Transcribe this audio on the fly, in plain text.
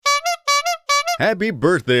Happy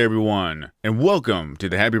birthday, everyone, and welcome to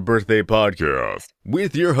the Happy Birthday Podcast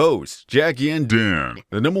with your hosts, Jackie and Dan,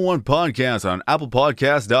 the #1 podcast on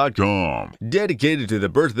ApplePodcast.com, dedicated to the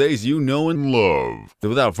birthdays you know and love. So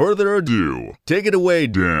without further ado, take it away,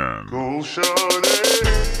 Dan. Go shorty,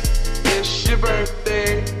 it's your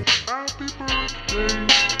birthday. Happy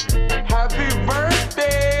birthday. Happy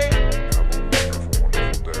birthday.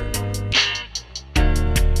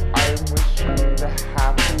 I wish you the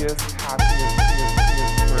happiest birthday.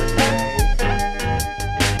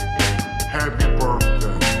 Happy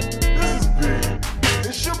birthday. This is big.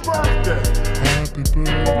 It's your birthday. Happy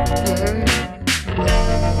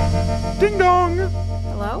birthday. Ding dong!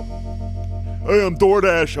 Hello? Hey, I'm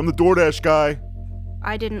DoorDash. I'm the DoorDash guy.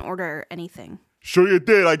 I didn't order anything. Sure you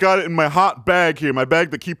did. I got it in my hot bag here, my bag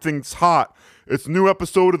that keeps things hot. It's a new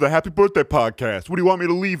episode of the Happy Birthday Podcast. Where do you want me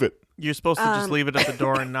to leave it? You're supposed to just leave it at the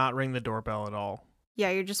door and not ring the doorbell at all. Yeah,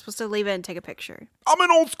 you're just supposed to leave it and take a picture. I'm an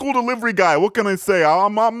old school delivery guy. What can I say?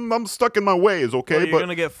 I'm stuck in my ways, okay? Well, you're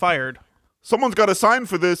gonna get fired. Someone's got to sign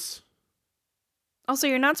for this. Also,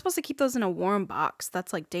 you're not supposed to keep those in a warm box.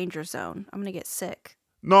 That's like danger zone. I'm gonna get sick.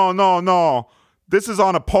 No. This is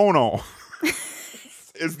on a Pono.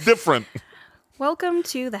 It's different. Welcome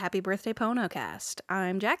to the Happy Birthday Ponocast.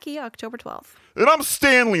 I'm Jackie, October 12th. And I'm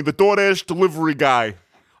Stanley, the DoorDash delivery guy.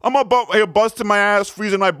 I'm here busting my ass,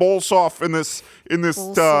 freezing my balls off in this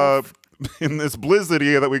Balls off. in this blizzard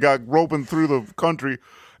here that we got roping through the country.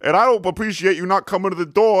 And I don't appreciate you not coming to the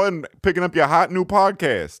door and picking up your hot new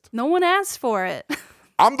podcast. No one asked for it.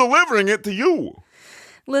 I'm delivering it to you.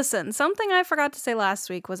 Listen, something I forgot to say last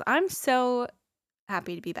week was I'm so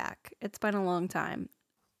happy to be back. It's been a long time.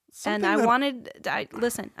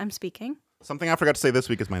 Listen, I'm speaking. Something I forgot to say this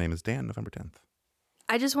week is my name is Dan, November 10th.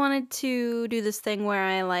 I just wanted to do this thing where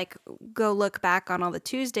I go look back on all the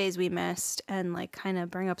Tuesdays we missed and kind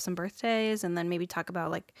of bring up some birthdays and then maybe talk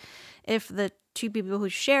about if the two people who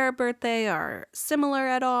share a birthday are similar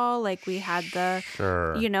at all. We had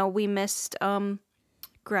we missed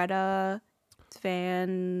Greta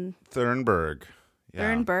Van Thunberg.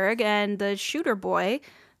 Yeah. Thunberg and the Shooter Boy.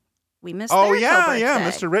 We missed Oh, their yeah,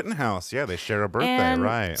 co-birthday. Mr. Rittenhouse. Yeah, they share a birthday. And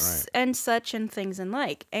Right. And such and things and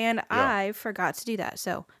like. And I forgot to do that.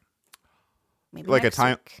 So maybe Like next a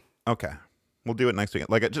time. week. Okay. We'll do it next week.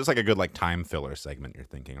 Just a good time filler segment, you're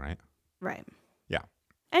thinking, right? Right. Yeah.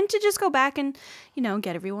 And to just go back and,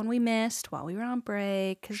 get everyone we missed while we were on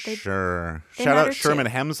break. Sure. they Shout matter out Sherman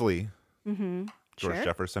too. Hemsley. Mm-hmm. George Sure.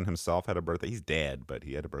 Jefferson himself had a birthday. He's dead, but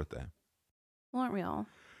he had a birthday. Well, aren't we all?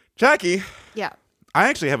 Jackie, Yeah. I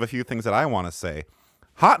actually have a few things that I want to say.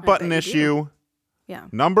 Hot button bet you issue Yeah.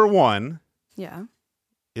 number 1. Yeah.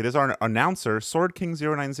 It is our announcer, Sword King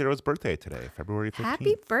 090's birthday today, February 15th.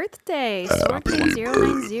 Happy birthday, Sword King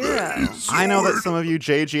 090. I know that some of you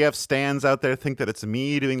JGF stans out there think that it's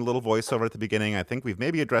me doing a little voiceover at the beginning. I think we've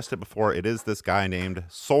maybe addressed it before. It is this guy named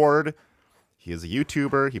Sword. He is a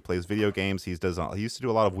YouTuber. He plays video games. He used to do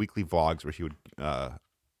a lot of weekly vlogs where he would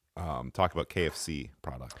talk about KFC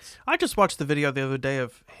products. I just watched the video the other day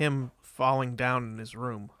of him falling down in his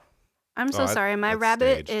room. I'm so sorry. My that's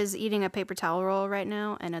rabbit staged. is eating a paper towel roll right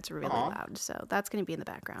now, and it's really loud. So that's going to be in the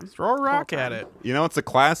background. Throw a rock Whole at time. it. You know, it's a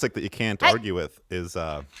classic that you can't argue with is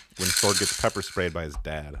when Sword gets pepper sprayed by his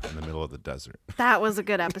dad in the middle of the desert. That was a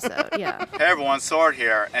good episode. Yeah. Hey everyone, Sword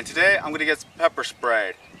here, and today I'm gonna get pepper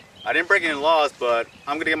sprayed. I didn't break any laws, but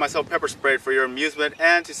I'm gonna get myself pepper sprayed for your amusement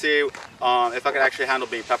and to see if I can actually handle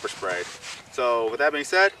being pepper sprayed. So with that being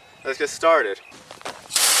said, let's get started.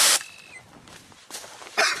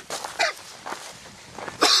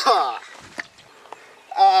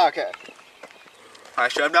 Okay. I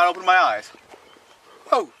should have not opened my eyes.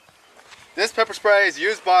 Whoa. This pepper spray is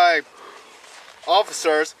used by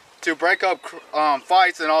officers to break up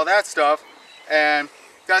fights and all that stuff, and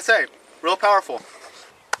gotta say, real powerful.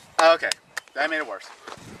 Okay, that made it worse.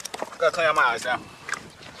 Gotta clean out my eyes now.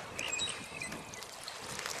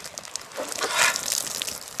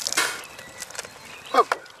 Whoa.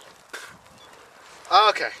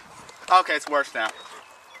 Okay, it's worse now.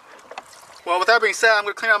 Well, with that being said, I'm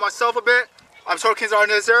gonna clean out myself a bit. I'm Sword King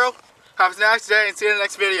 090. Have a nice day and see you in the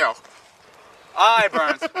next video. Eye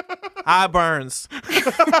burns. Eye burns.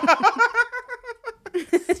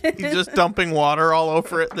 He's just dumping water all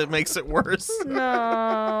over it that makes it worse.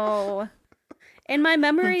 No. In my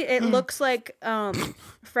memory, it looks like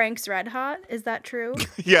Frank's Red Hot. Is that true?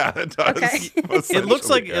 Yeah, it does. Okay. It looks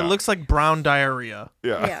like Yeah. it looks like brown diarrhea.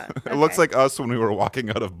 Yeah. Yeah, It looks okay. like us when we were walking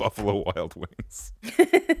out of Buffalo Wild Wings.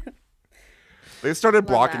 They started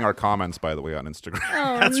blocking that. our comments, by the way, on Instagram.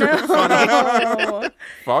 Oh, no.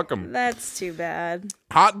 Fuck them. That's too bad.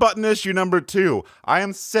 Hot button issue number 2. I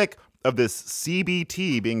am sick of this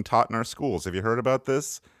CBT being taught in our schools. Have you heard about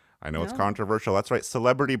this? I know it's No. controversial. That's right.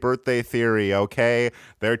 Celebrity birthday theory, okay?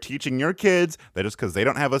 They're teaching your kids that just because they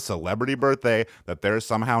don't have a celebrity birthday, that they're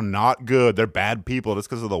somehow not good. They're bad people just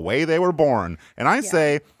because of the way they were born. And I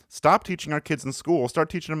say, stop teaching our kids in school. Start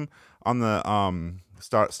teaching them on the,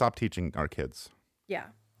 stop teaching our kids. Yeah.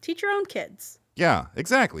 Teach your own kids. Yeah,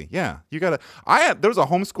 exactly. Yeah. You gotta, there was a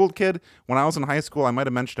homeschooled kid when I was in high school. I might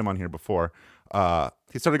have mentioned him on here before.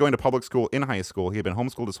 He started going to public school in high school. He had been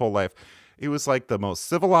homeschooled his whole life. He was like the most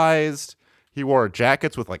civilized. He wore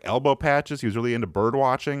jackets with like elbow patches. He was really into bird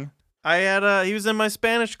watching. He was in my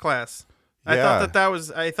Spanish class. I Yeah.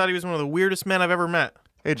 thought he was one of the weirdest men I've ever met.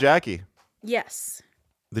 Hey, Jackie, Yes.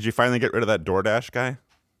 did you finally get rid of that DoorDash guy?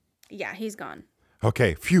 Yeah, he's gone.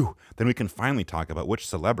 Okay, phew. Then we can finally talk about which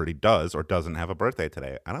celebrity does or doesn't have a birthday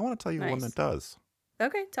today. And I want to tell you one Nice. that does.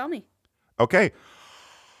 Okay, tell me. Okay.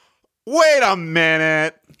 Wait a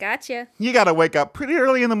minute. Gotcha. You got to wake up pretty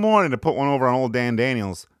early in the morning to put one over on old Dan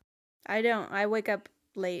Daniels. I don't. I wake up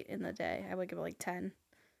late in the day. I wake up at like 10.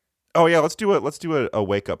 Oh yeah, let's do a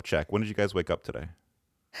wake up check. When did you guys wake up today?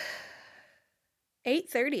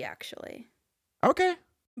 8:30 actually. Okay.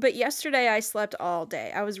 But yesterday I slept all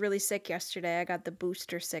day. I was really sick yesterday. I got the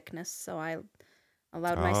booster sickness, so I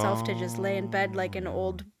allowed myself to just lay in bed like an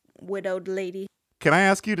old widowed lady. Can I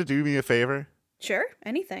ask you to do me a favor? Sure,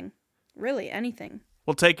 anything. Really, anything.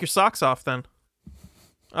 Well, take your socks off then.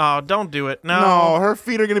 Oh, don't do it. No, her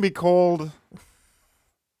feet are gonna be cold.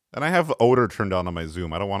 And I have odor turned on my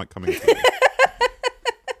Zoom. I don't want it coming through.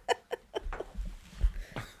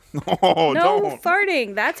 No, No don't.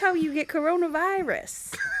 farting. That's how you get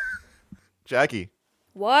coronavirus. Jackie,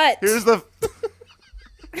 What? here's the...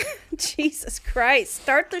 Jesus Christ.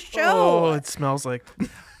 Start the show. Oh, it smells like.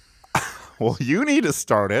 Well, you need to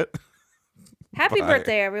start it. Happy Bye.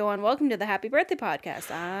 birthday, everyone. Welcome to the Happy Birthday Podcast.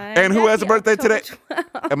 And who has a Jackie, birthday today? October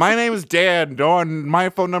 12th. And my name is Dan. My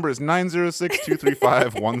phone number is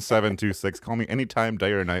 906-235-1726. Call me anytime,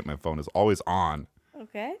 day or night. My phone is always on.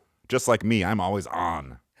 Okay. Just like me, I'm always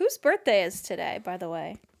on. Whose birthday is today, by the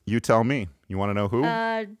way? You tell me. You want to know who?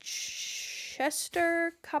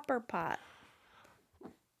 Chester Copperpot.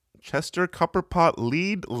 Chester Copperpot,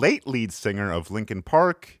 late lead singer of Linkin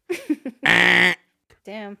Park. Eh.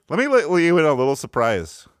 Damn. Let me let you in on a little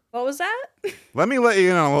surprise. What was that? Let me let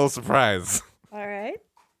you in on a little surprise. All right.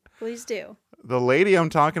 Please do. The lady I'm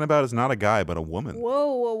talking about is not a guy, but a woman,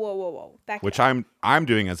 Whoa, whoa, whoa, whoa, whoa. Back which up. I'm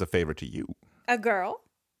doing as a favor to you. A girl?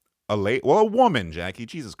 A woman, Jackie.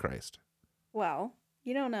 Jesus Christ. Well,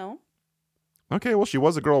 you don't know. Okay, well, she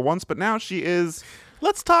was a girl once, but now she is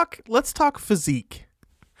Let's talk physique.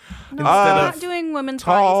 No, Instead we're of not doing women's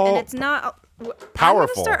tall, bodies, and it's not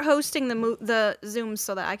powerful. I'm gonna start hosting the Zoom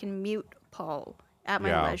so that I can mute Paul at my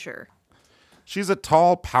Yeah. leisure. She's a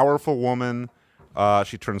tall, powerful woman.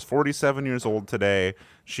 She turns 47 years old today.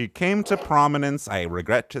 She came to prominence, I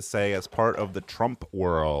regret to say, as part of the Trump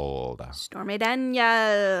world. Stormy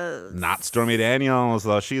Daniels. Not Stormy Daniels,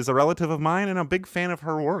 though. She's a relative of mine and a big fan of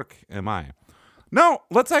her work, am I? No,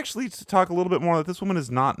 let's actually talk a little bit more that this woman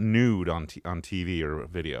is not nude on TV or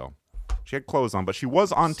video. She had clothes on, but she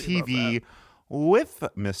was on TV with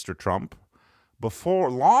Mr. Trump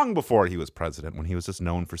long before he was president, when he was just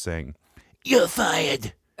known for saying, "You're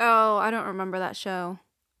fired." Oh, I don't remember that show.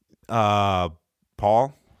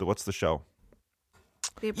 Paul, what's the show?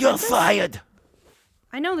 The You're Apprentice? fired.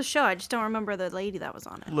 I know the show. I just don't remember the lady that was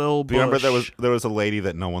on it. Lil Do you remember Bush. there was a lady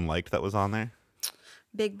that no one liked that was on there?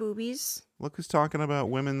 Big boobies. Look who's talking about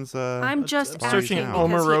women's. I'm just searching asking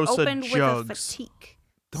because Omarosa he opened with a jugs. fatigue.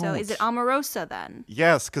 So is it Omarosa then?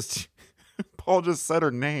 Yes, because Paul just said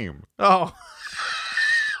her name. Oh,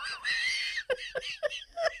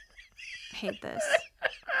 I hate this.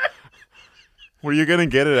 Were you gonna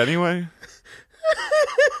get it anyway?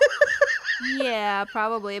 Yeah,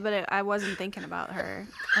 probably, but I wasn't thinking about her.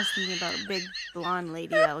 I was thinking about a big blonde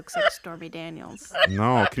lady that looks like Stormy Daniels.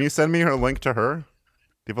 No. Can you send me her link to her? Do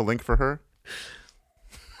you have a link for her?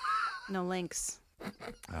 No links.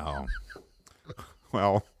 Oh.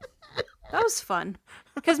 Well, That was fun.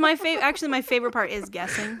 Because my favorite part is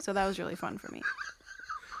guessing, so that was really fun for me.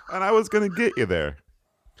 and I was gonna get you there.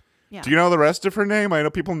 Yeah. Do you know the rest of her name? I know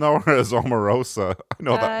people know her as Omarosa. I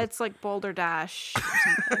know that. It's like Boulder Dash or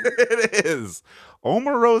something. It is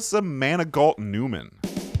Omarosa Manigault Newman,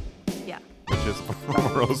 Yeah. which is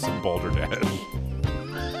Omarosa Boulder Dash.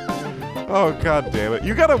 Oh, god damn it.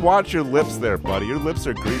 You gotta watch your lips there, buddy. Your lips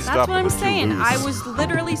are greased That's up. what and I'm they're too saying. loose. I was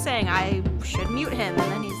literally saying I should mute him,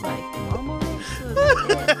 and then he's like,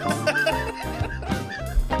 Omarosa.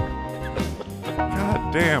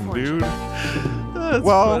 God damn, dude. that's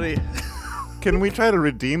Well, funny. Can we try to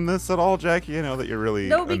redeem this at all, Jackie? I know that you're really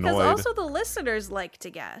No, because annoyed. also the listeners like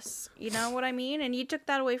to guess. You know what I mean? And you took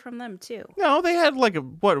that away from them too. No, they had like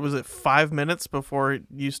what was it, 5 minutes before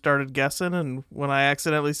you started guessing, and when I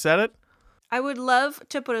accidentally said it. I would love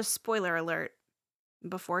to put a spoiler alert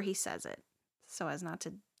before he says it, so as not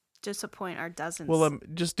to disappoint our dozens. Well,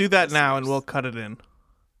 just do that now, and listeners. we'll cut it in.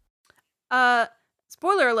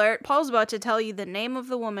 Spoiler alert, Paul's about to tell you the name of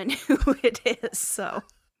the woman who it is, so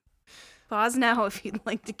pause now if you'd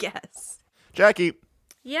like to guess. Jackie,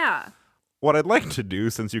 Yeah. what I'd like to do,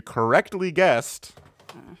 since you correctly guessed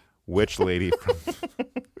which lady from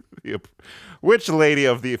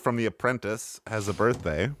from The Apprentice has a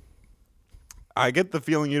birthday, I get the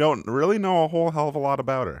feeling you don't really know a whole hell of a lot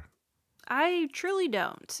about her. I truly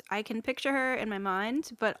don't. I can picture her in my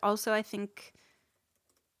mind, but also I think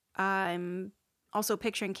I'm also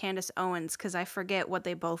picturing Candace Owens because I forget what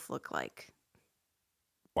they both look like.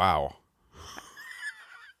 Wow.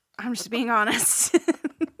 I'm just being honest.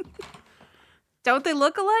 Don't they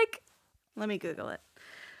look alike? Let me Google it.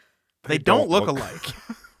 They don't look alike.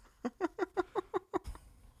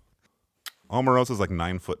 Omarosa's like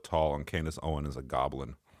 9 foot tall, and Candace Owen is a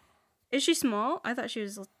goblin. Is she small? I thought she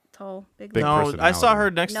was tall. Big. Big No, I personality. saw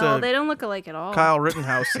her next No, to they don't look alike at all. Kyle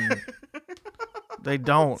Rittenhouse, and they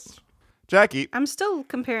don't. Jackie, I'm still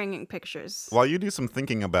comparing pictures. while you do some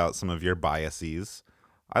thinking about some of your biases,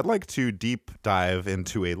 I'd like to deep dive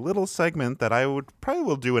into a little segment that I would probably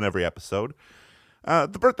will do in every episode. The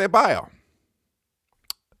birthday bio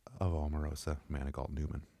of Omarosa Manigault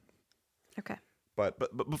Newman. Okay.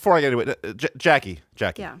 But before I get into it, Jackie,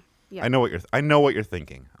 Yeah. I know what you're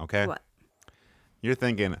thinking. Okay, What? You're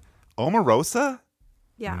thinking Omarosa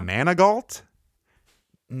Yeah. Manigault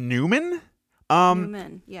Newman.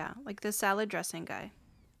 Newman. Yeah, like the salad dressing guy.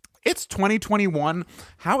 It's 2021.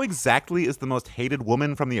 How exactly is the most hated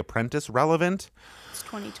woman from The Apprentice relevant? It's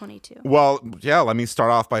 2022. Well, yeah, let me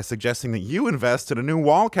start off by suggesting that you invest in a new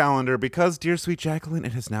wall calendar because, dear sweet Jacqueline,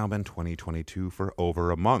 it has now been 2022 for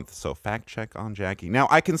over a month. So fact check on Jackie. Now,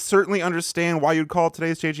 I can certainly understand why you'd call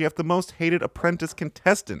today's JGF the most hated Apprentice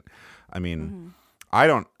contestant. I mean, I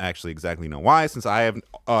don't actually exactly know why, since I have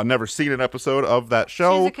never seen an episode of that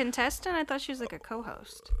show. She's a contestant? I thought she was like a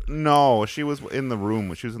co-host. No, she was in the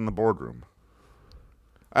room. She was in the boardroom.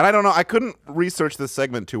 And I don't know. I couldn't research this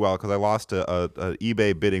segment too well because I lost a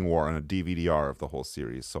eBay bidding war on a DVD-R of the whole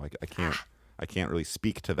series, so I can't really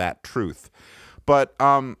speak to that truth. But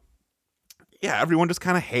yeah, everyone just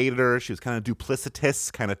kind of hated her. She was kind of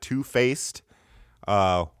duplicitous, kind of two-faced.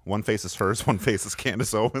 One face is hers, one face is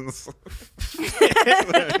Candace Owens.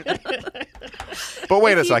 But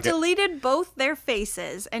wait a If you second. deleted both their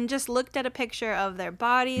faces and just looked at a picture of their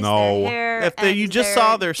bodies, No. their hair, If and you just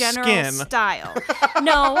saw their general skin. style.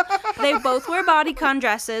 No, they both wear bodycon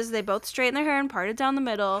dresses. They both straighten their hair and part it down the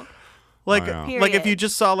middle. Like, Oh, yeah. like if Period. you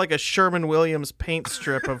just saw like a Sherman Williams paint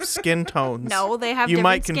strip of skin tones. No, they have you different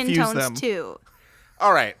might skin confuse tones them. too.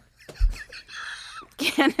 All right.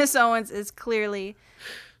 Candace Owens is clearly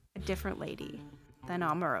a different lady than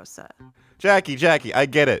Omarosa. Jackie, I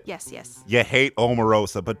get it. Yes, yes. You hate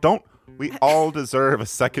Omarosa, but don't we all deserve a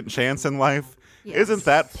second chance in life? Yes. Isn't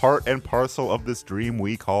that part and parcel of this dream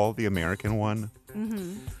we call the American one?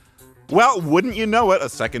 Mm-hmm. Well, wouldn't you know it, a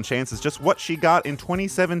second chance is just what she got in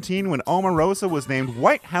 2017 when Omarosa was named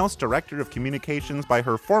White House Director of Communications by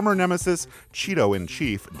her former nemesis,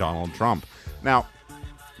 Cheeto-in-Chief Donald Trump. Now,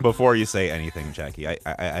 before you say anything, Jackie,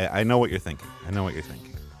 I know what you're thinking. I know what you're thinking.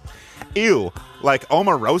 Ew, like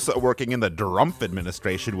Omarosa working in the Trump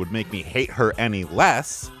administration would make me hate her any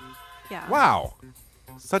less. Yeah. Wow.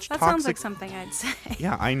 Such That toxic. sounds like something I'd say.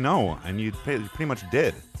 Yeah, I know, and you pretty much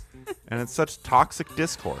did. And it's such toxic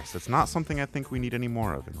discourse. It's not something I think we need any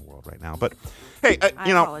more of in the world right now. But hey, I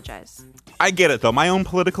you know, apologize. I get it though. My own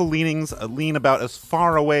political leanings lean about as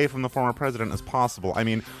far away from the former president as possible. I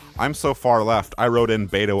mean, I'm so far left. I wrote in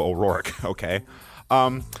Beto O'Rourke. Okay.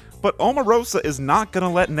 But Omarosa is not going to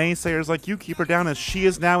let naysayers like you keep her down, as she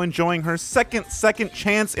is now enjoying her second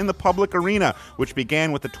chance in the public arena, which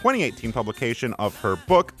began with the 2018 publication of her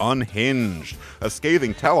book, Unhinged, a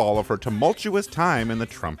scathing tell-all of her tumultuous time in the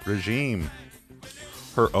Trump regime.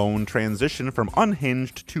 Her own transition from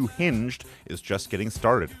unhinged to hinged is just getting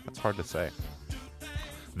started. That's hard to say.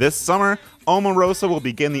 This summer, Omarosa will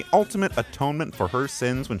begin the ultimate atonement for her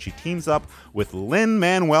sins when she teams up with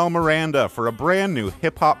Lin-Manuel Miranda for a brand new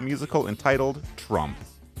hip-hop musical entitled Trump.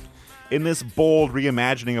 In this bold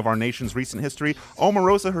reimagining of our nation's recent history,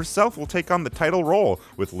 Omarosa herself will take on the title role,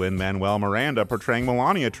 with Lin-Manuel Miranda portraying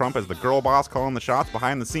Melania Trump as the girl boss calling the shots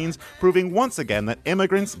behind the scenes, proving once again that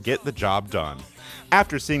immigrants get the job done.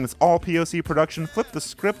 After seeing this all-POC production flip the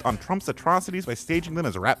script on Trump's atrocities by staging them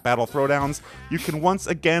as rap battle throwdowns, you can once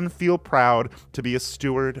again feel proud to be a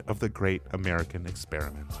steward of the great American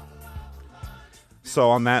experiment.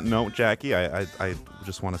 So on that note, Jackie, I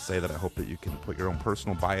just want to say that I hope that you can put your own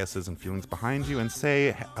personal biases and feelings behind you and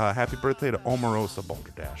say happy birthday to Omarosa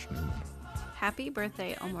Balderdash Newman. Happy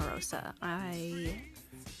birthday, Omarosa. I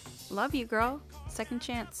love you, girl. Second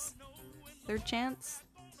chance. Third chance.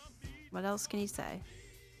 What else can you say?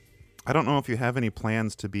 I don't know if you have any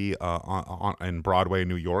plans to be in Broadway,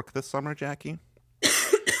 New York this summer, Jackie.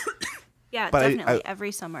 Yeah, But definitely.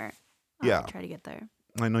 Every summer. Yeah. I try to get there.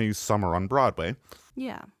 I know you summer on Broadway.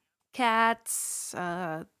 Yeah. Cats.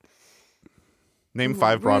 Name Moulin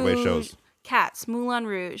 5 Broadway Rouge. shows. Cats, Moulin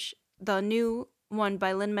Rouge, the new one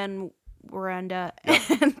by Lin-Manuel Miranda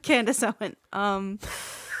and Candace Owen.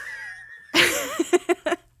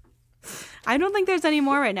 I don't think there's any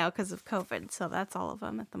more right now because of COVID, so that's all of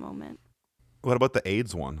them at the moment. What about the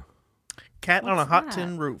AIDS one? Cat on a What's hot that?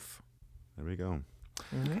 tin roof. There we go.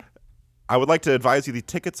 Okay. I would like to advise you the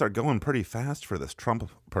tickets are going pretty fast for this Trump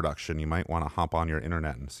production. You might want to hop on your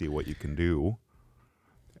internet and see what you can do.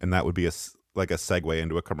 And that would be like a segue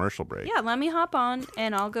into a commercial break. Yeah, let me hop on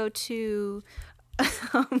and I'll go to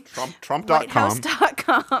Trump.com.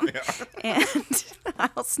 lighthouse.com and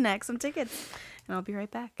I'll snag some tickets and I'll be right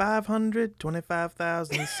back.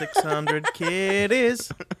 525,600 kiddies.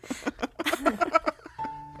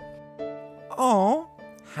 Oh,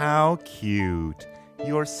 how cute.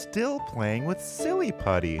 You're still playing with Silly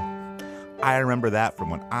Putty. I remember that from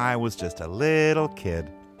when I was just a little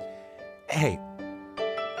kid. Hey,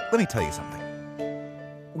 let me tell you something.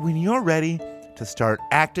 When you're ready to start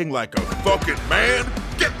acting like a Fucking man,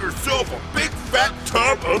 get yourself a big fat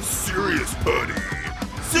tub of Serious Putty.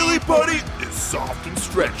 Silly Putty is soft and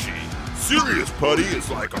stretchy. Serious Putty is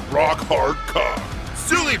like a rock hard cock.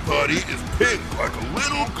 Silly Putty is pink like a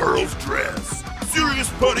little girl's dress. Serious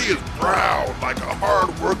Putty is brown like a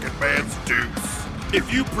hard-working man's deuce.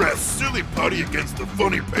 If you press Silly Putty against the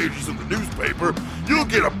funny pages of the newspaper, you'll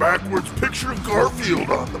get a backwards picture of Garfield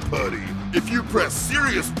on the putty. If you press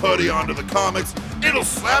Serious Putty onto the comics, it'll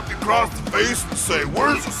slap you across the face and say,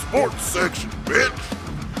 "Where's the sports section, bitch?"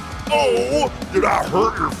 Oh, did I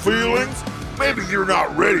hurt your feelings? Maybe you're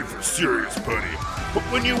not ready for Serious Putty. But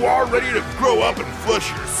when you are ready to grow up and flush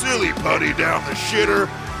your Silly Putty down the shitter,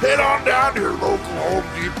 head on down to your local Home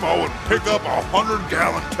Depot and pick up a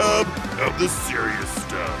 100-gallon tub of the serious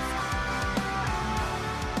stuff.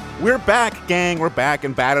 We're back, gang. We're back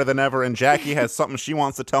and badder than ever. And Jackie has something she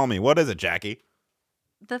wants to tell me. What is it, Jackie?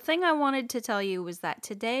 The thing I wanted to tell you was that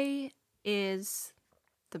today is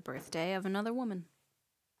the birthday of another woman.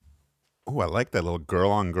 Ooh, I like that little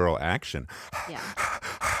girl-on-girl action. Yeah.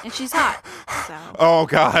 And she's hot. So Oh,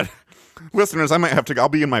 God. Listeners, I'll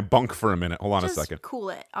be in my bunk for a minute. Hold on just a second.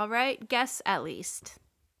 cool it, all right? Guess at least.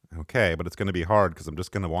 Okay, but it's going to be hard because I'm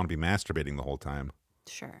just going to want to be masturbating the whole time.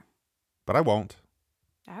 Sure. But I won't.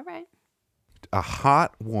 All right. A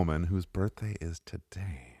hot woman whose birthday is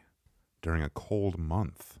today during a cold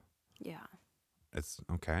month. Yeah. It's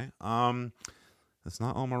okay. It's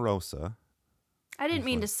not Omarosa. I didn't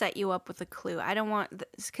mean to set you up with a clue. I don't want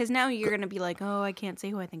this because now you're gonna be like, oh, I can't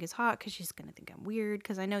say who I think is hot because she's gonna think I'm weird.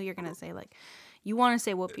 Because I know you're gonna say like, you want to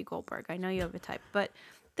say Whoopi Goldberg. I know you have a type, but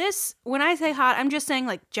this when I say hot, I'm just saying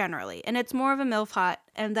like generally, and it's more of a MILF hot,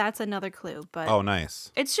 and that's another clue. But Oh,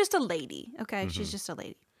 nice. it's just a lady. Okay, she's just a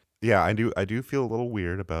lady. Yeah, I do feel a little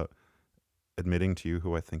weird about admitting to you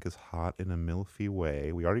who I think is hot in a milfy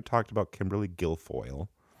way. We already talked about Kimberly Guilfoyle.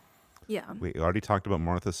 Yeah. We already talked about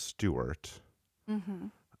Martha Stewart. Mm-hmm.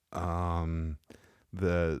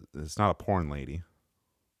 It's not a porn lady.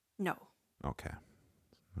 No, Okay.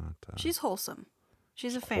 Not, she's wholesome.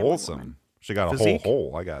 She's a family wholesome. woman. She got a Physique? whole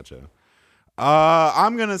hole. I gotcha.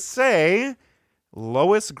 I'm gonna say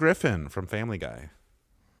Lois Griffin from Family Guy.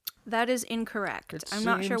 That is incorrect. It I'm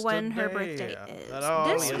not sure seems when her today birthday that is. all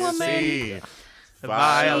This you woman, see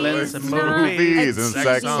violence and She's not movies a and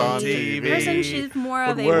sex on sexy TV. person. She's more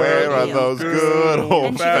of a Where are rodeo. those good And she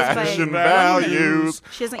goes by old-fashioned Roman. values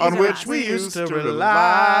She doesn't on use her which last we name. used to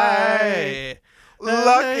rely?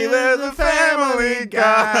 Lucky there's a Family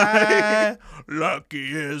Guy.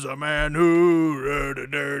 Lucky is a man who.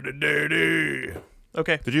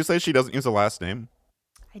 Okay. Did you say she doesn't use a last name?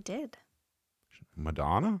 I did.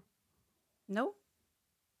 Madonna? Nope.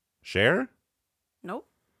 Cher? Nope.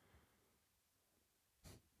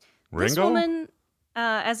 Ringo? This woman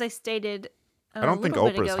As I stated I don't think little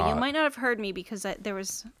bit Oprah's ago, hot. you might not have heard me because there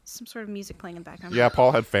was some sort of music playing in the background. Yeah,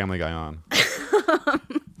 Paul had Family Guy on.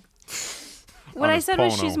 What on I his said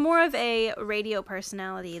was Pono. she's more of a radio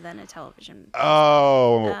personality than a television.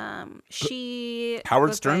 Oh, She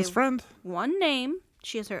Howard goes Stern's by friend? one name.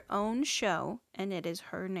 She has her own show, and it is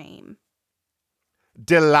her name.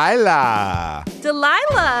 Delilah.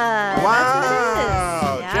 Delilah. Wow, That's what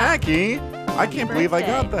it is. Yeah. Jackie, I can't believe I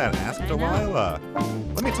got Birthday. that. Ask I know. Delilah.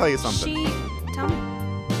 Let me tell you something. Tell me.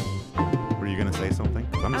 Were you gonna say something?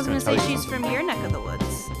 'Cause I'm I was just gonna gonna say tell you she's something. from your neck of the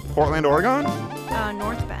woods, Portland, Oregon.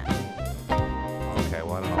 North Bend. Okay,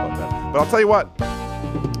 well I don't know about that, but I'll tell you what.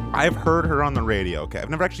 I've heard her on the radio. Okay, I've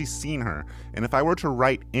never actually seen her, and if I were to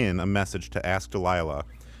write in a message to Ask Delilah,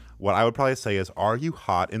 what I would probably say is, "Are you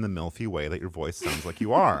hot in the milfy way that your voice sounds like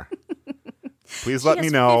you are?" Please let me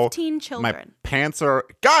has know. 15 My children. pants are.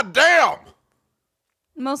 God damn!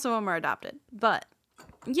 Most of them are adopted, but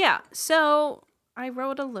yeah. So I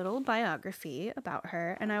wrote a little biography about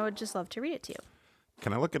her, and I would just love to read it to you.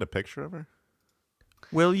 Can I look at a picture of her?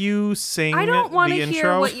 Will you sing I don't want the to hear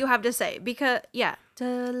intro? what you have to say because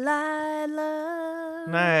Delilah.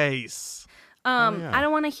 Nice. yeah. I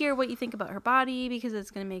don't want to hear what you think about her body because it's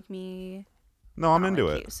gonna make me. No, I'm not into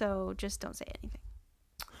like it. you, so just don't say anything.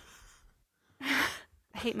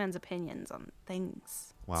 I hate men's opinions on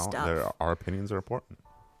things. Well, stuff. our opinions are important.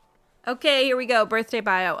 Okay, here we go. Birthday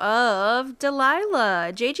bio of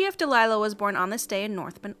Delilah. JGF Delilah was born on this day in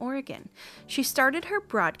North Bend, Oregon. She started her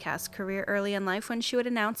broadcast career early in life when she would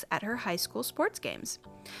announce at her high school sports games.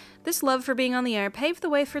 This love for being on the air paved the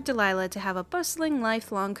way for Delilah to have a bustling,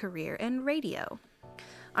 lifelong career in radio.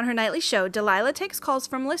 On her nightly show, Delilah takes calls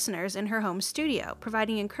from listeners in her home studio,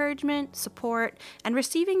 providing encouragement, support, and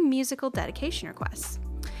receiving musical dedication requests.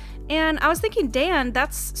 And I was thinking, Dan,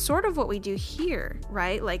 that's sort of what we do here,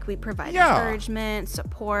 right? Like we provide Yeah. encouragement,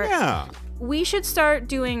 support. Yeah. We should start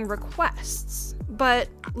doing requests. But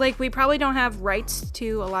like we probably don't have rights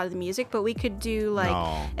to a lot of the music, but we could do like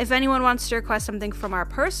No. if anyone wants to request something from our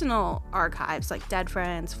personal archives, like Dead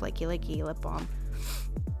Friends, Flaky Lakey, Lip Balm.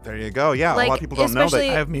 There you go. Yeah, a Like, lot of people don't know especially-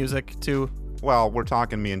 I that. have music too. Well, we're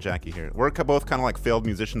talking me and Jackie here. We're both kind of like failed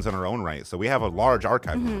musicians in our own right, so we have a large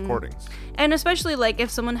archive Mm-hmm. of recordings. And especially like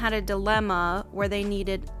if someone had a dilemma where they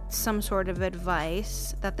needed some sort of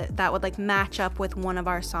advice that would like match up with one of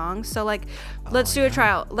our songs. So like let's do a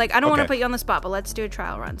trial. Like I don't want to Okay. put you on the spot, but let's do a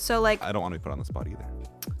trial run. So like I don't want to be put on the spot either.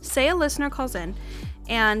 say a listener calls in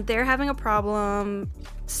and they're having a problem.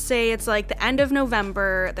 Say it's like the end of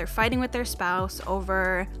November, they're fighting with their spouse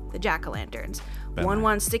over the jack-o'-lanterns. Been One there.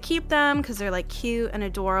 wants to keep them because they're like cute and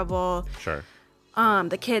adorable. Sure.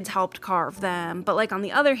 The kids helped carve them. But like on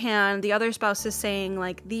the other hand, the other spouse is saying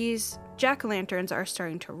like these jack-o'-lanterns are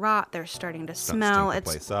starting to rot, they're starting to smell, stink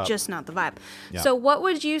the it's place up. just not the vibe. Yeah. So what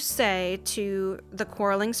would you say to the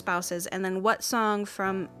quarreling spouses, and then what song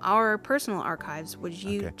from our personal archives would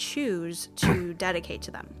you Okay. choose to dedicate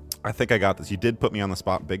to them? I think I got this. You did put me on the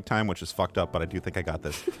spot big time, which is fucked up, but I do think I got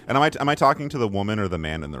this. And am I talking to the woman or the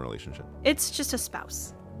man in the relationship? It's just a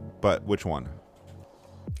spouse. But which one?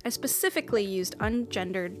 I specifically used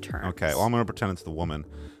ungendered terms. Okay, well, I'm going to pretend it's the woman.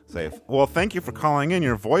 Say, well, thank you for calling in.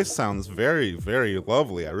 Your voice sounds very, very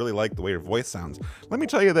lovely. I really like the way your voice sounds. Let me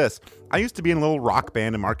tell you this. I used to be in a little rock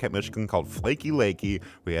band in Marquette, Michigan called Flaky Lakey.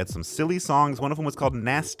 We had some silly songs. One of them was called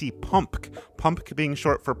Nasty Pumpk. Pumpk being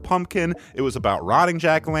short for pumpkin. It was about rotting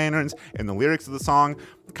jack-o'-lanterns, and the lyrics of the song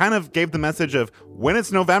kind of gave the message of when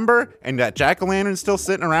it's November and that jack-o'-lantern's still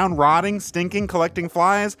sitting around rotting, stinking, collecting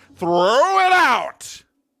flies, throw it out!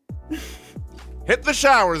 Hit the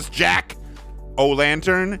showers, Jack! Oh,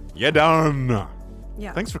 lantern, you done.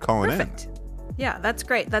 Yeah. Thanks for calling Perfect. Yeah, that's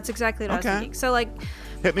great. That's exactly what I Okay. was thinking. So like,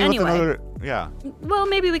 in. Hit me Anyway. with another. Yeah. well,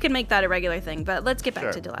 maybe we could make that a regular thing, but let's get back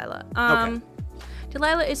Sure. to Delilah. Okay.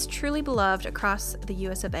 Delilah is truly beloved across the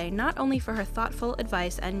US of A, not only for her thoughtful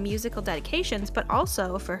advice and musical dedications, but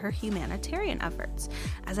also for her humanitarian efforts.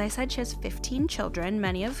 As I said, she has 15 children,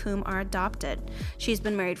 many of whom are adopted. She's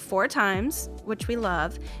been married 4 times, which we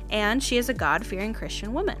love, and she is a God-fearing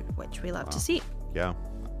Christian woman, which we love to see. Yeah.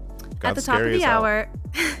 At the God's top of scary the as hell. hour,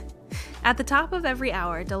 at the top of every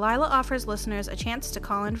hour, Delilah offers listeners a chance to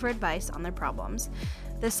call in for advice on their problems.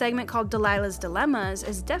 This segment called Delilah's Dilemmas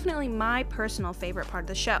is definitely my personal favorite part of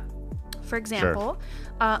the show. For example,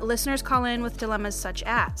 listeners call in with dilemmas such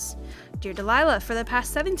as, Dear Delilah, for the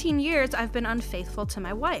past 17 years, I've been unfaithful to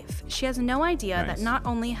my wife. She has no idea that not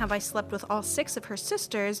only have I slept with all 6 of her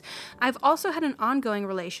sisters, I've also had an ongoing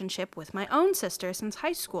relationship with my own sister since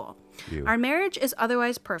high school. Our marriage is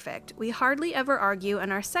otherwise perfect. We hardly ever argue,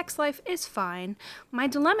 and our sex life is fine. My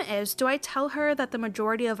dilemma is, do I tell her that the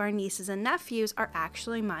majority of our nieces and nephews are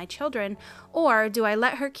actually my children, or do I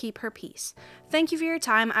let her keep her peace? Thank you for your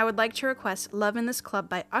time. I would like to request Love in This Club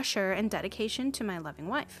by Usher in dedication to my loving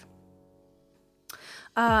wife.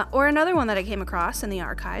 Or another one that I came across in the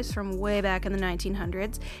archives from way back in the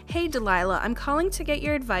 1900s. Hey Delilah, I'm calling to get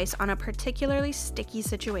your advice on a particularly sticky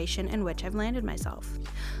situation in which I've landed myself.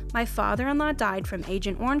 My father-in-law died from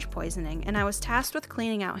Agent Orange poisoning, and I was tasked with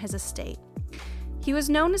cleaning out his estate. He was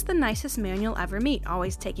known as the nicest man you'll ever meet,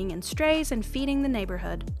 always taking in strays and feeding the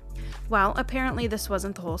neighborhood. Well, apparently this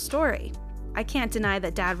wasn't the whole story. I can't deny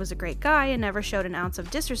that Dad was a great guy and never showed an ounce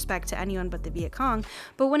of disrespect to anyone but the Viet Cong,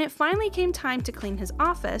 but when it finally came time to clean his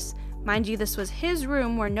office, mind you this was his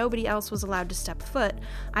room where nobody else was allowed to step foot,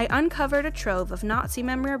 I uncovered a trove of Nazi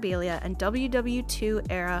memorabilia and WW2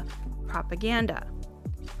 era propaganda.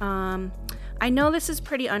 I know this is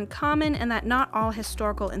pretty uncommon and that not all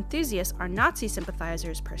historical enthusiasts are Nazi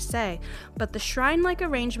sympathizers per se, but the shrine-like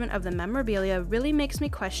arrangement of the memorabilia really makes me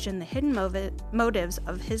question the hidden motives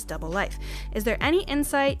of his double life. Is there any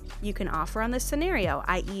insight you can offer on this scenario,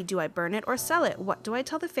 i.e. do I burn it or sell it? What do I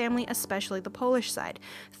tell the family, especially the Polish side?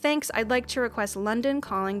 Thanks, I'd like to request London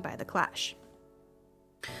Calling by The Clash.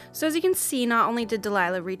 So as you can see, not only did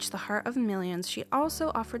Delilah reach the heart of millions, she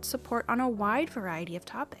also offered support on a wide variety of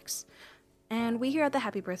topics. And we here at the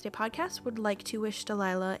Happy Birthday Podcast would like to wish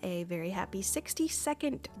Delilah a very happy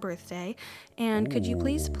 62nd birthday. And could you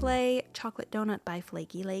please play Chocolate Donut by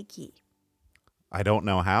Flaky Lakey? I don't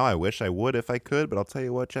know how. I wish I would if I could, but I'll tell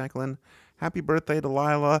you what, Jacqueline. Happy birthday,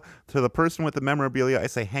 Delilah. To the person with the memorabilia, I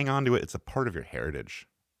say hang on to it. It's a part of your heritage.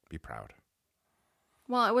 Be proud.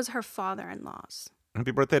 Well, it was her father-in-law's.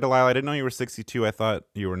 Happy birthday, Delilah. I didn't know you were 62. I thought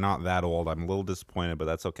you were not that old. I'm a little disappointed, but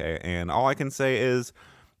that's okay. And all I can say is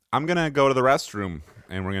I'm going to go to the restroom,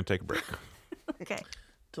 and we're going to take a break. Okay.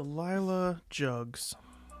 Delilah Jugs.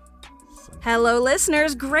 Hello,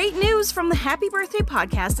 listeners. Great news from the Happy Birthday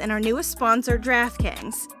Podcast and our newest sponsor,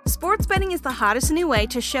 DraftKings. Sports betting is the hottest new way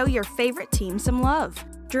to show your favorite team some love.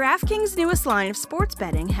 DraftKings' newest line of sports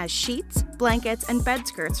betting has sheets, blankets, and bed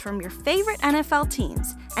skirts from your favorite NFL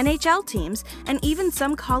teams, NHL teams, and even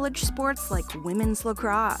some college sports like women's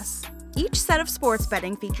lacrosse. Each set of sports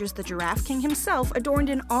betting features the Giraffe King himself adorned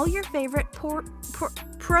in all your favorite pro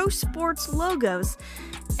sports logos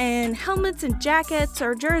and helmets and jackets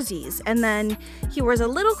or jerseys. And then he wears a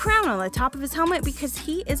little crown on the top of his helmet because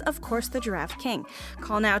he is, of course, the Giraffe King.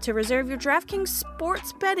 Call now to reserve your DraftKings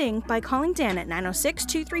sports betting by calling Dan at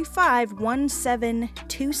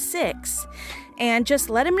 906-235-1726. And just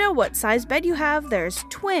let him know what size bed you have. There's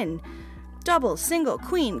twin, double, single,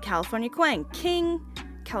 queen, California Queen, king,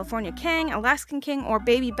 California King, Alaskan King, or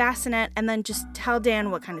Baby Bassinet, and then just tell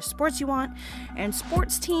Dan what kind of sports you want. And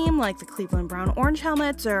sports team like the Cleveland Brown Orange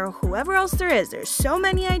Helmets or whoever else there is. There's so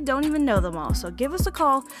many I don't even know them all. So give us a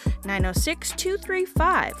call,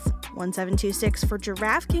 906-235-1726 for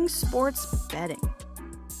Giraffe King Sports Betting.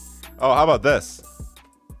 Oh, how about this?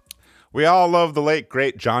 We all love the late,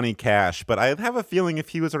 great Johnny Cash, but I have a feeling if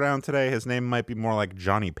he was around today, his name might be more like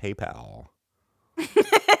Johnny PayPal.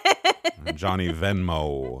 Johnny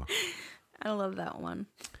Venmo. I love that one.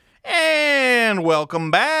 And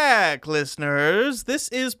welcome back, listeners. This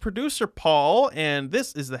is producer Paul, and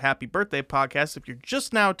this is the Happy Birthday Podcast. If you're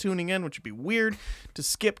just now tuning in, which would be weird to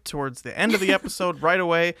skip towards the end of the episode right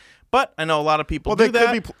away, but I know a lot of people do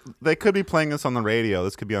that. They could be playing this on the radio.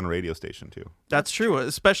 This could be on a radio station, too. That's true,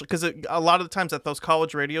 especially because a lot of the times at those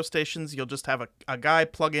college radio stations, you'll just have a guy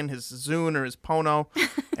plug in his Zune or his Pono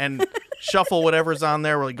and shuffle whatever's on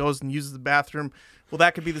there while he goes and uses the bathroom. Well,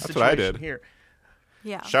 that could be the situation here.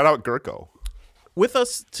 Yeah. Shout out Gurko. With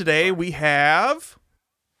us today, we have...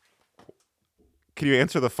 Can you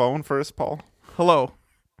answer the phone first, Paul? Hello.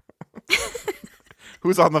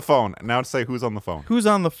 Who's on the phone? Now say who's on the phone. Who's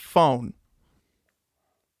on the phone?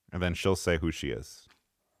 And then she'll say who she is.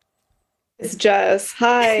 It's Jess.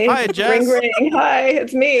 Hi. Hi, Jess. Ring, ring. Hi,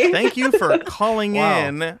 it's me. Thank you for calling Wow.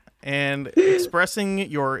 in and expressing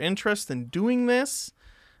your interest in doing this.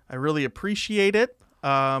 I really appreciate it.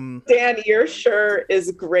 Dan, your shirt is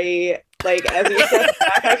great. Like, as you step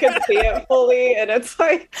back, I can see it fully, and it's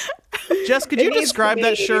like... Jess, could it you needs describe to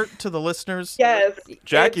that be- shirt to the listeners? Yes.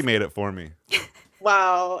 Jackie made it for me.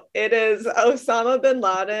 Wow, it is Osama bin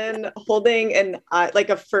Laden holding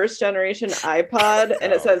like a first generation iPod,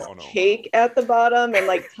 and it says cake at the bottom and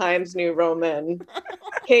like Times New Roman.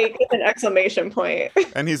 Cake with an exclamation point.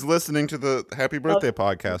 And he's listening to the Happy Birthday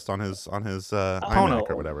podcast on his iMac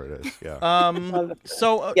or whatever it is. Yeah.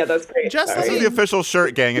 So yeah, that's great. Just This is the official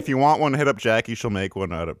shirt, gang. If you want one, hit up Jackie. She'll make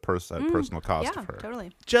one at personal cost Yeah, of her.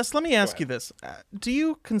 totally. Jess, let me ask you this: do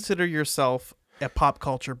you consider yourself a pop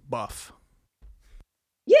culture buff?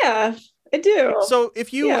 Yeah, I do. So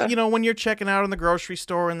if you, Yeah. you know, when you're checking out in the grocery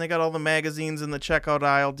store and they got all the magazines in the checkout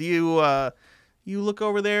aisle, do you look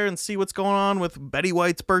over there and see what's going on with Betty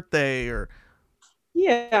White's birthday or?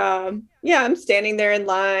 Yeah, I'm standing there in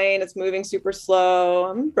line. It's moving super slow.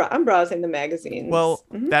 I'm browsing the magazines. Well,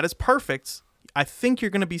 that is perfect. I think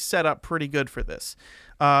you're going to be set up pretty good for this.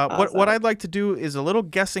 Awesome. What I'd like to do is a little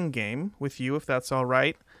guessing game with you, if that's all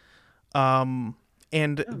right.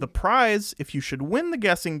 And the prize, if you should win the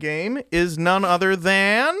guessing game, is none other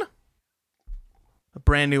than a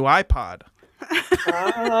brand new iPod.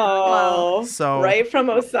 Oh, So right from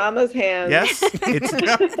Osama's hands. yes,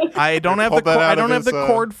 I don't have Pulled the that I out don't of have his, the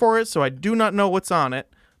cord for it, so I do not know what's on it.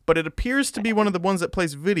 But it appears to be one of the ones that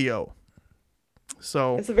plays video.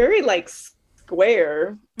 So It's a very like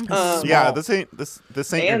square. Yeah, this ain't your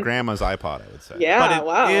Man. grandma's iPod, I would say. Yeah, but it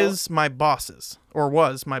wow. is my boss's, or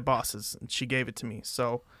was my boss's, and she gave it to me.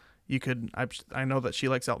 So you could, I know that she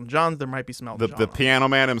likes Elton John. There might be some Elton John. The piano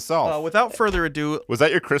man himself. Without further ado, Was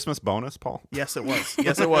that your Christmas bonus, Paul? yes, it was.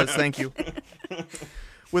 Yes, it was. Thank you.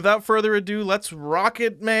 Without further ado, let's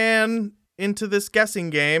rocket man into this guessing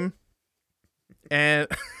game. And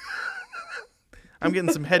I'm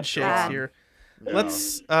getting some head shakes here.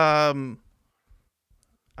 Let's I'm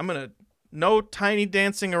gonna no tiny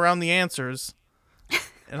dancing around the answers.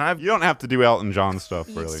 And You don't have to do Elton John stuff,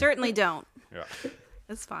 You really. certainly don't. Yeah.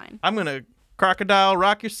 It's fine. I'm gonna crocodile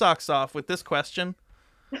rock your socks off with this question.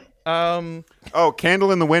 Oh,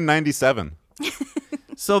 Candle in the Wind 97.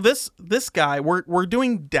 So this guy, we're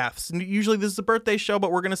doing deaths. And usually this is a birthday show,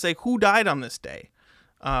 but we're gonna say who died on this day.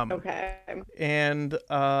 Okay. And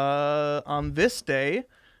on this day,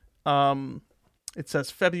 it says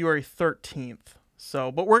February 13th.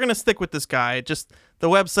 So, but we're gonna stick with this guy. Just the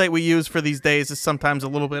website we use for these days is sometimes a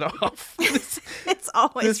little bit off. It's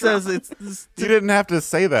always This says wrong. You didn't have to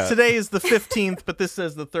say that. today is the 15th, but this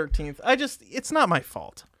says the 13th. it's not my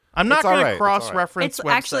fault. I'm not It's all gonna right, it's all right. cross-reference It's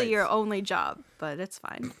websites. actually your only job, but it's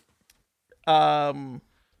fine.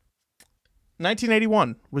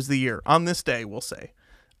 1981 was the year. On this day, we'll say.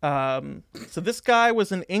 So this guy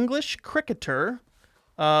was an English cricketer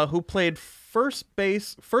who played first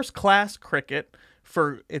class cricket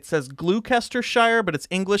for, it says Gloucestershire, but it's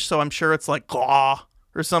English, so I'm sure it's like Glaw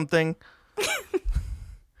or something.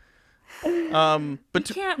 But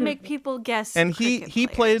You can't make people guess. and he cricket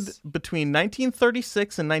played players. between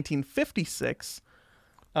 1936 and 1956.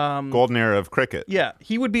 Golden era of cricket. Yeah,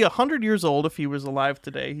 he would be 100 years old if he was alive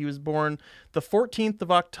today. He was born the 14th of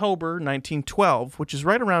October, 1912, which is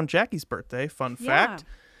right around Jackie's birthday. Fun fact.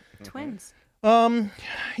 Twins.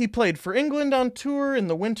 He played for England on tour in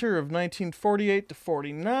the winter of 1948 to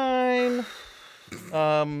 49.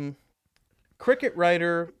 Cricket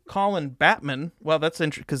writer Colin Batman. Well, that's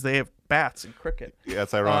interesting because they have bats in cricket. Yeah,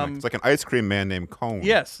 it's ironic. It's like an ice cream man named Cone.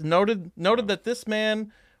 Yes, noted that this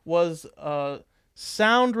man was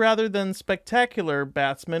sound rather than spectacular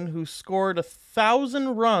batsman who scored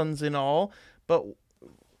 1,000 runs in all but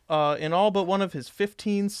one of his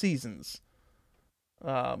 15 seasons.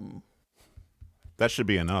 That should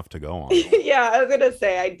be enough to go on. Yeah, I was gonna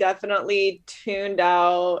say I definitely tuned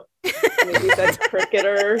out when you said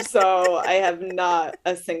cricketer, so I have not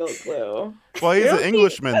a single clue. Well, he's an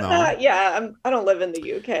Englishman, though. Yeah, I don't live in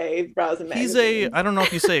the UK. Browsing He's magazines. I don't know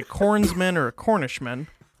if you say a Cornsman or a Cornishman.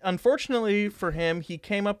 Unfortunately for him, he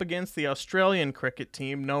came up against the Australian cricket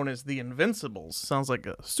team known as the Invincibles. Sounds like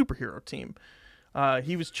a superhero team.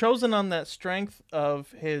 He was chosen on that strength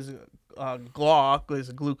of his Glaw, is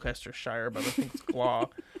a Gloucestershire, but I think it's Glaw,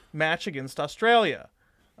 match against Australia.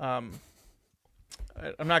 I'm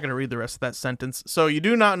not going to read the rest of that sentence. So you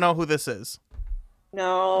do not know who this is.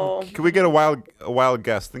 No, Can we get a wild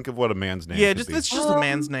guess? Think of what a man's name Yeah, could be. it's just a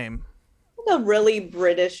man's name. a really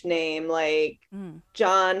British name like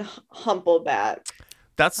John Humpleback.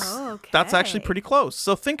 That's actually Okay. pretty close.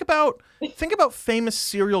 So think about famous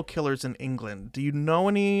serial killers in England. Do you know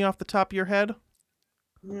any off the top of your head?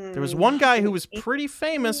 There was one guy who was pretty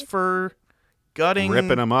famous for gutting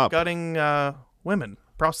Ripping 'em up. gutting women,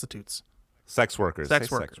 prostitutes, Sex workers. sex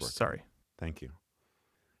Say workers. Sorry. Thank you.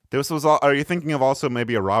 This was all. Are you thinking of also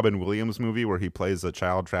maybe a Robin Williams movie where he plays a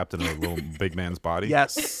child trapped in a little big man's body?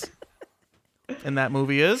 Yes. And that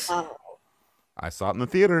movie is? I saw it in the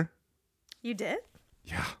theater. You did?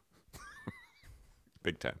 Yeah.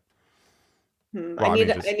 Big time. I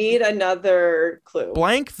need another clue.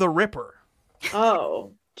 Blank the Ripper.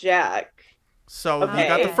 Oh, Jack. So Okay. you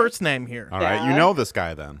got the first name here. All right, you know this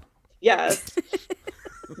guy then. Yes.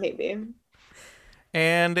 Maybe.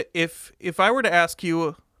 And if I were to ask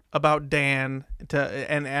you about Dan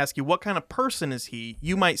and ask you what kind of person is he,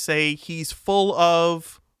 you might say he's full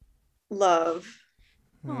of. Love.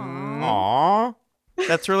 Aww.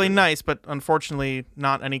 That's really nice, but unfortunately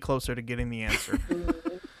not any closer to getting the answer.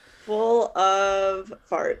 Full of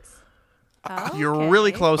farts. You're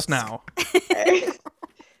really close now.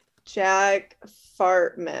 Jack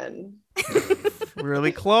Fartman.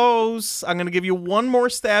 Really close. I'm going to give you one more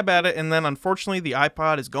stab at it, and then unfortunately the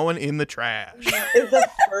iPod is going in the trash. Is the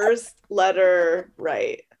first letter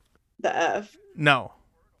right? The F. No.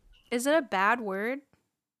 Is it a bad word?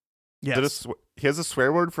 Yes. He has a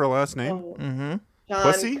swear word for a last name? Oh, Mm-hmm. John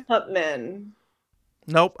Pussy? Putman.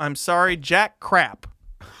 Nope. I'm sorry. Jack Crap.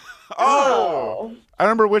 Oh. I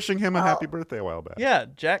remember wishing him a happy birthday a while back. Yeah,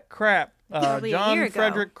 Jack Crap. Probably a year John ago.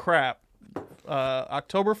 Frederick Crap.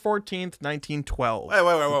 October 14th, 1912.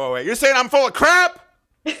 Wait. You're saying I'm full of crap?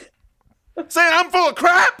 Saying I'm full of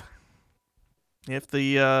crap? If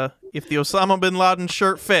the Osama bin Laden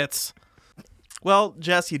shirt fits. Well,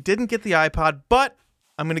 Jess, you didn't get the iPod, but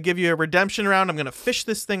I'm going to give you a redemption round. I'm going to fish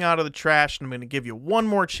this thing out of the trash, and I'm going to give you one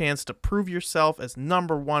more chance to prove yourself as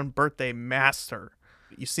 #1 birthday master.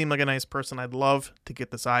 You seem like a nice person. I'd love to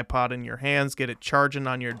get this iPod in your hands, get it charging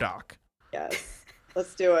on your dock. Yes.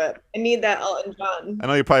 Let's do it. I need that Elton John. I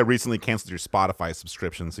know you probably recently canceled your Spotify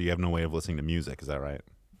subscription, so you have no way of listening to music. Is that right?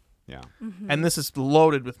 Yeah. And this is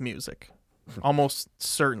loaded with music. Almost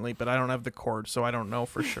certainly, but I don't have the cord, so I don't know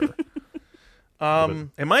for sure.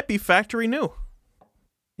 It might be factory new.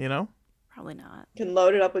 You know? Probably not. Can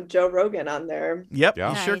load it up with Joe Rogan on there. Yep,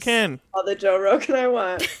 Yeah. you sure Nice. can. All the Joe Rogan I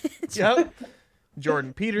want. Yep.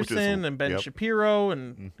 Jordan Peterson and Ben yep. Shapiro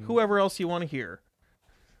and whoever else you want to hear.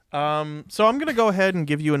 So I'm going to go ahead and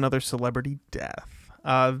give you another celebrity death.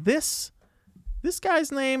 This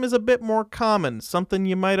guy's name is a bit more common, something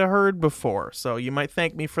you might have heard before. So you might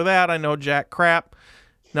thank me for that. I know Jack Crap.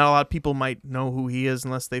 Not a lot of people might know who he is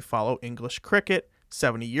unless they follow English cricket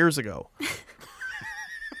 70 years ago.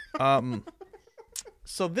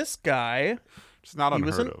 So this guy, It's not he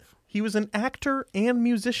was unheard of. he was an actor and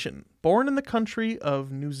musician, born in the country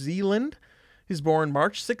of New Zealand. He's born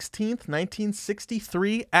March 16th,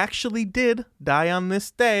 1963. Actually did die on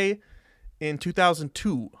this day in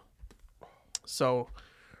 2002. So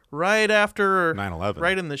right after 9/11.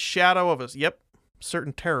 right in the shadow of a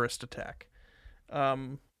certain terrorist attack.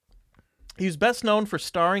 He's best known for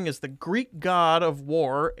starring as the Greek god of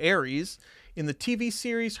war, Ares, in the TV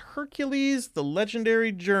series Hercules: The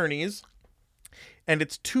Legendary Journeys, and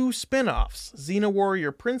its 2 spin-offs, Xena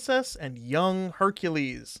Warrior Princess and Young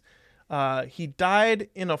Hercules. He died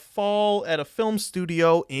in a fall at a film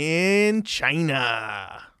studio in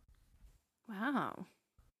China. Wow.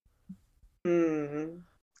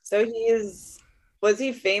 So was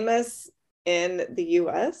he famous in the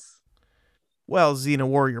US? Well, Xena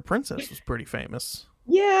Warrior Princess was pretty famous.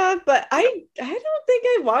 Yeah, but I don't think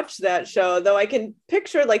I watched that show, though I can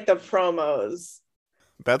picture like the promos.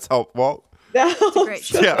 That's how, well, That It's a great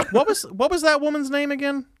show. yeah. What was that woman's name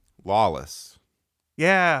again? Lawless.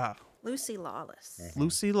 Yeah, Lucy Lawless.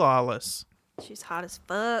 Lucy Lawless. She's hot as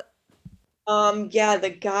fuck. Yeah, the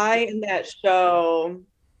guy in that show.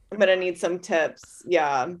 I'm gonna need some tips.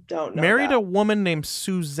 Yeah, don't know. Married that. a woman named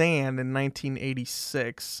Suzanne in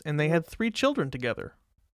 1986, and they had 3 children together.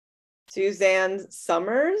 Suzanne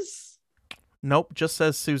Summers. Nope, just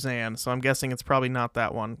says Suzanne, so I'm guessing it's probably not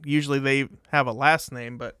that one. Usually they have a last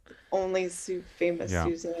name, but Only famous Yeah.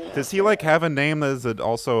 Suzanne. Does he like have a name that is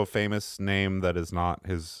also a famous name that is not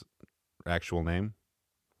his actual name?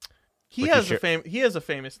 he Like he has a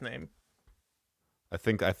famous name. I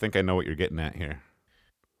think I know what you're getting at here.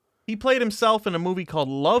 He played himself in a movie called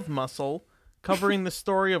Love Muscle, covering the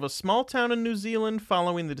story of a small town in New Zealand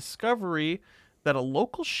following the discovery that a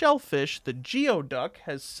local shellfish, the geoduck,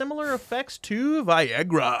 has similar effects to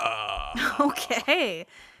Viagra. Okay.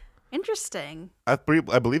 Interesting. I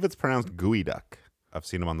believe it's pronounced gooey duck. I've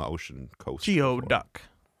seen him on the ocean coast. before. Geoduck.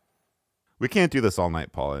 We can't do this all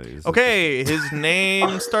night, Paul. Okay, his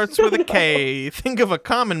name starts with a K. Think of a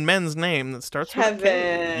common men's name that starts with a K.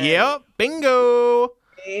 Kevin. Yep, bingo.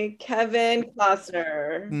 Kevin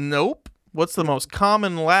Costner. Nope. What's the most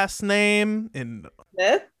common last name?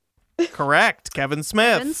 Smith. Correct, Kevin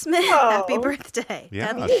Smith. Ben Smith, Oh. happy birthday.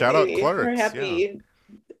 Yeah. Happy- Shout out Yay, Clerks, For yeah. happy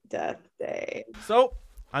death day. So,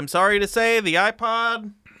 I'm sorry to say the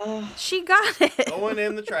iPod She got it. going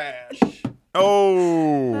in the trash.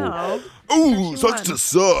 Oh. Oh. Ooh, She sucks won. to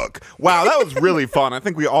suck. Wow, that was really fun. I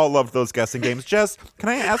think we all loved those guessing games. Jess, can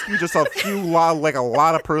I ask you just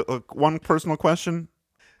one personal question?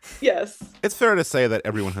 Yes. It's fair to say that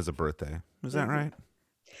everyone has a birthday. Is that right?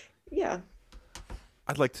 Yeah.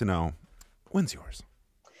 I'd like to know, when's yours?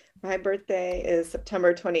 My birthday is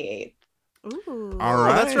September 28th. Ooh. All Oh,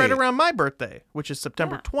 right. that's right around my birthday, which is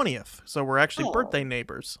September Yeah. 20th. So we're actually Oh. birthday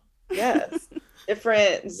neighbors. Yes.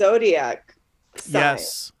 Different zodiac signs.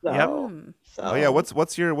 Yes. So, Yep. so Oh yeah,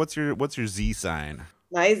 what's your Z sign?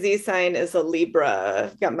 my Z sign is a Libra.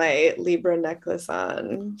 I've got my Libra necklace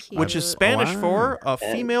on. Which is Cute. Spanish wow. for a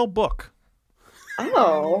female book.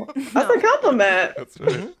 Oh, that's a compliment. That's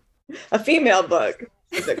right. A female book,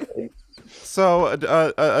 specifically. So,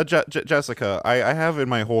 Jessica, I have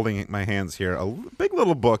holding in my hands here a big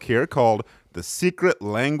little book here called The Secret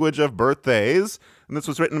Language of Birthdays. And this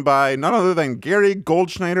was written by none other than Gary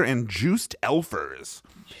Goldschneider and Juiced Elfers.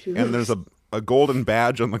 And there's a golden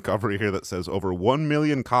badge on the cover here that says over 1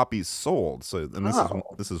 million copies sold. So, and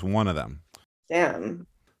this is one of them. Damn.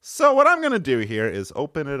 So what I'm going to do here is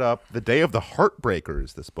open it up. The Day of the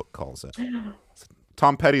Heartbreakers, this book calls it. It's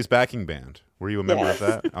Tom Petty's backing band. Were you a member of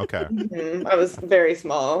Yes. that? Okay. I was very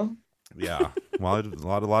small. Yeah. Well, a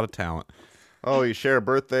lot of talent. Oh, you share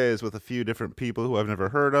birthdays with a few different people who I've never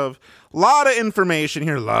heard of. A lot of information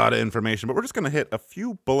here, but we're just going to hit a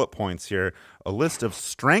few bullet points here. A list of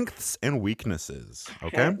strengths and weaknesses,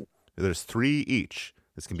 okay? There's 3 each.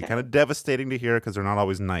 This can be kind of devastating to hear because they're not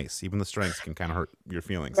always nice. Even the strengths can kind of hurt your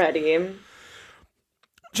feelings. Ready.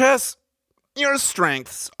 Jess, your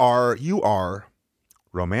strengths are you are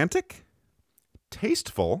romantic,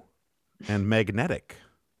 tasteful, and magnetic.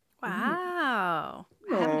 Wow.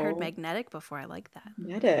 I haven't heard Oh. magnetic before. I like that.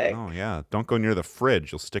 Medic. Oh, yeah. Don't go near the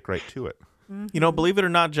fridge. You'll stick right to it. You know, believe it or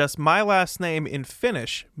not, Jess, my last name in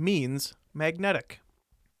Finnish means magnetic.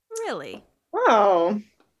 Really? Wow.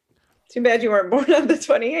 Too bad you weren't born on the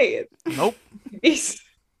 28th. Nope. He's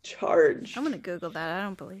charged. I'm going to Google that. I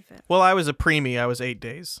don't believe it. Well, I was a preemie. I was 8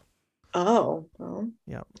 days. Oh, well.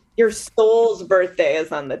 Yep. Your soul's birthday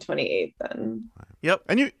is on the 28th then. Yep.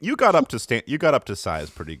 And you got up to size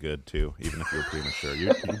pretty good too, even if you were premature.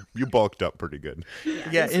 You bulked up pretty good.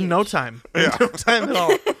 Yeah, in no time. In no time at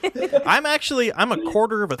all. I'm a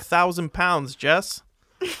 1,250 pounds, Jess.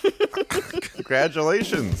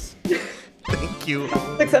 Congratulations. Thank you.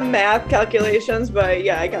 Took some math calculations, but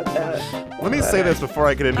yeah, I got that. Let me say this before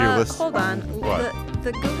I get into your list. Hold on. What?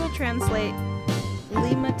 The Google Translate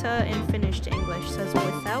limata in Finnish to English says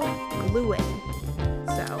without gluing.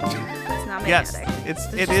 So it's not Yes, magnetic. it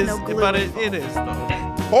There's is, just no glue but it involved. is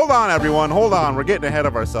though. Hold on, everyone. Hold on. We're getting ahead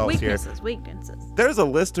of ourselves here. Weaknesses. There's a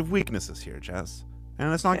list of weaknesses here, Jess.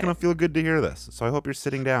 And it's not going to feel good to hear this. So I hope you're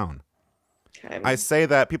sitting down. Okay. I say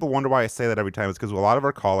that. People wonder why I say that every time. It's because a lot of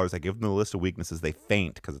our callers, I give them the list of weaknesses. They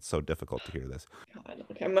faint because it's so difficult to hear this. God,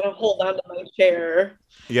 okay, I'm gonna hold on to my chair.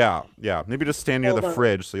 Yeah. Maybe just stand near Hold the on.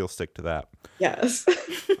 fridge so you'll stick to that. Yes.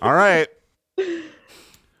 All right.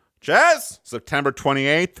 Jess, September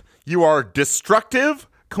 28th. You are destructive,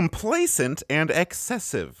 complacent, and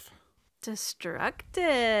excessive.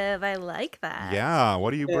 Destructive. I like that. Yeah.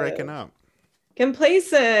 What are you breaking up?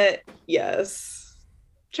 Complacent, yes.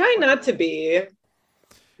 Try not to be,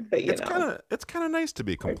 but you know. It's kind of nice to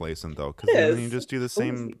be complacent though, It because then is. you just do the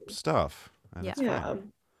same stuff. And Yeah. it's Yeah.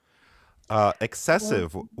 fun.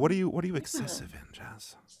 Excessive. What are you excessive in,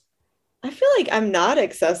 Jess? I feel like I'm not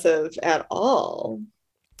excessive at all.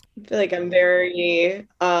 I feel like I'm very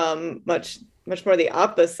much more the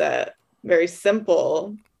opposite. Very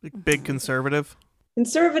simple. Big conservative.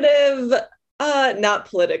 Conservative, not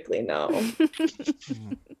politically, no.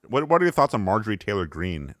 What are your thoughts on Marjorie Taylor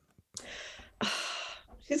Greene?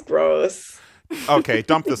 She's gross. Okay,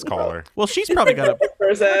 dump this caller. Well, she's probably got a Marjorie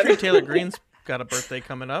Person. Taylor Greene's got a birthday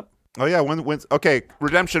coming up. Oh yeah, when's okay,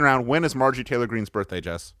 redemption round. When is Marjorie Taylor Greene's birthday,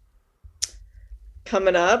 Jess?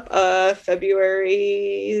 Coming up,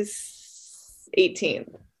 February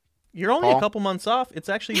 18th. You're only Paul? a couple months off. It's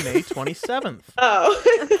actually May 27th. Oh.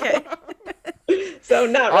 Okay. So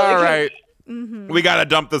not really. All right. Mm-hmm. We gotta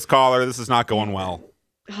dump this caller. This is not going well.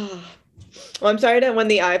 Well, I'm sorry I didn't win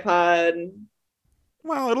the iPod.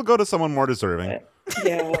 Well, it'll go to someone more deserving.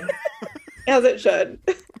 Yeah. As it should.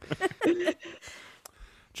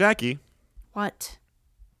 Jackie, What?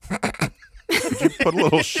 could you put a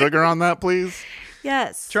little sugar on that, please?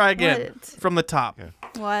 Yes. Try again What? from the top.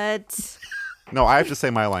 What? No, I have to say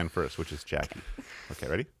my line first, which is Jackie. Okay,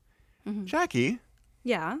 ready? Mm-hmm. Jackie,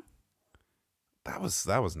 Yeah. that was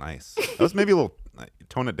nice. That was maybe a little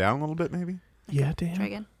tone it down a little bit, maybe. Yeah, Dan. Try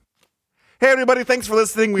again. Hey, everybody, thanks for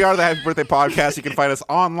listening. We are the Happy Birthday Podcast. You can find us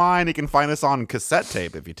online. You can find us on cassette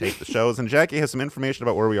tape if you tape the shows. And Jackie has some information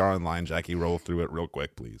about where we are online. Jackie, roll through it real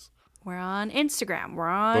quick, please. We're on Instagram. We're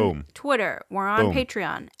on Boom. Twitter. We're on Boom.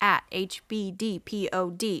 Patreon at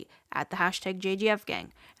HBDPOD, at the hashtag JGF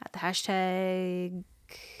Gang, at the hashtag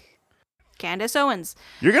Candace Owens.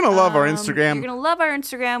 You're going to love our You're Instagram. going to love our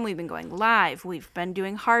Instagram. We've been going live. We've been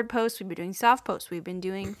doing hard posts. We've been doing soft posts. We've been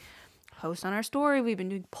doing posts on our story. We've been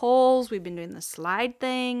doing polls. We've been doing the slide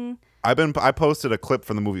thing. I posted a clip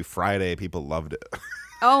from the movie Friday. People loved it.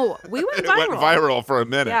 Oh, we went viral. It went viral for a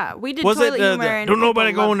minute. Yeah, we did Was it toilet humor. And don't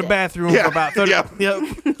nobody people go in the loved bathroom Yeah. for about 30 Yeah.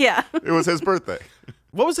 Yep. Yeah. It was his birthday.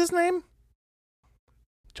 What was his name?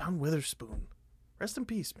 John Witherspoon. Rest in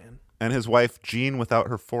peace, man. And his wife, Jean, without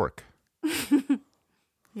her fork.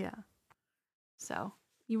 Yeah. So,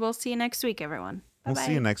 you will see you next week, everyone. We'll Bye-bye.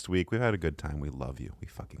 see you next week. We've had a good time. We love you. We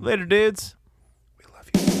fucking love you. Later, dudes.